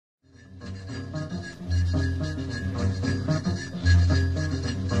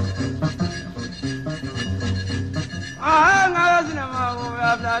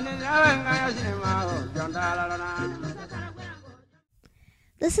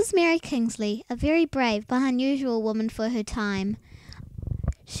This is Mary Kingsley, a very brave but unusual woman for her time.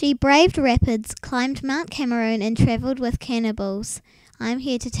 She braved rapids, climbed Mount Cameroon and travelled with cannibals. I'm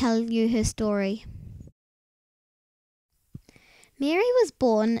here to tell you her story. Mary was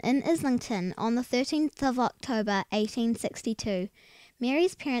born in Islington on the 13th of October 1862.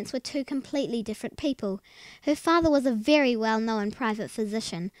 Mary's parents were two completely different people. Her father was a very well-known private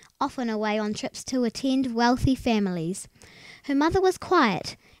physician, often away on trips to attend wealthy families. Her mother was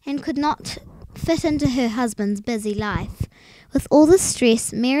quiet and could not fit into her husband's busy life. With all the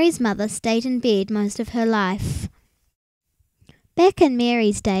stress, Mary's mother stayed in bed most of her life. Back in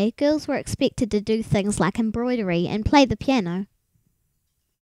Mary's day, girls were expected to do things like embroidery and play the piano.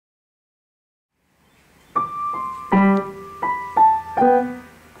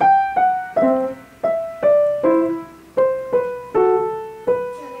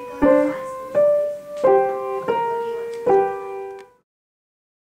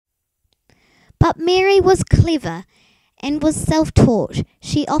 But Mary was clever and was self-taught.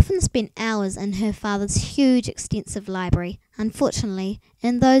 She often spent hours in her father's huge, extensive library. Unfortunately,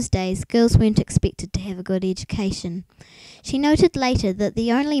 in those days, girls weren't expected to have a good education. She noted later that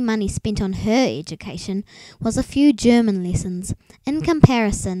the only money spent on her education was a few German lessons. In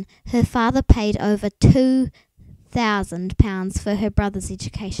comparison, her father paid over £2,000 for her brother's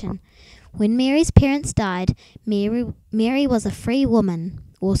education. When Mary's parents died, Mary was a free woman,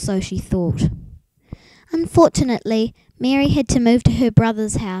 or so she thought. Unfortunately, Mary had to move to her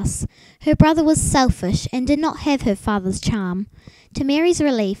brother's house. Her brother was selfish and did not have her father's charm. To Mary's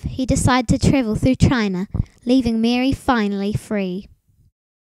relief, he decided to travel through China, leaving Mary finally free.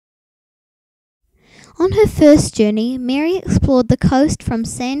 On her first journey, Mary explored the coast from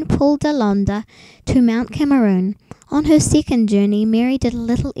San Paul de Londa to Mount Cameroon. On her second journey, Mary did a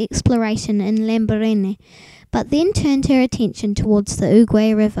little exploration in Lambaréné, but then turned her attention towards the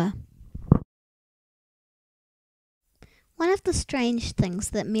Uruguay River. One of the strange things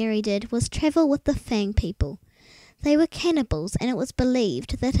that Mary did was travel with the Fang people. They were cannibals, and it was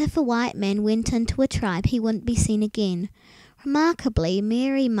believed that if a white man went into a tribe, he wouldn't be seen again. Remarkably,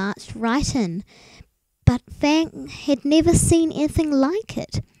 Mary marched right in, but Fang had never seen anything like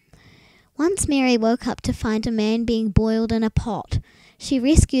it. Once Mary woke up to find a man being boiled in a pot. She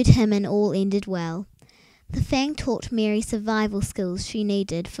rescued him and all ended well. The Fang taught Mary survival skills she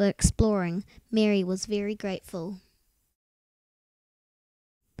needed for exploring. Mary was very grateful.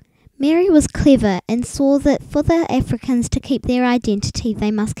 Mary was clever and saw that for the Africans to keep their identity,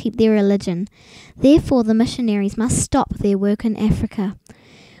 they must keep their religion. Therefore, the missionaries must stop their work in Africa.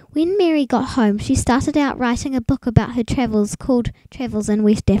 When Mary got home, she started out writing a book about her travels called Travels in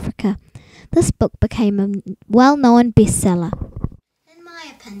West Africa. This book became a well-known bestseller. In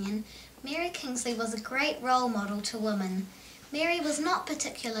my opinion, Mary Kingsley was a great role model to women. Mary was not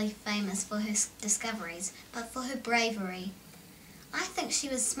particularly famous for her discoveries, but for her bravery. I think she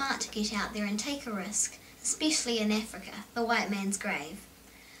was smart to get out there and take a risk, especially in Africa, the white man's grave.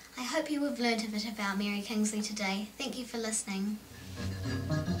 I hope you have learnt a bit about Mary Kingsley today. Thank you for listening.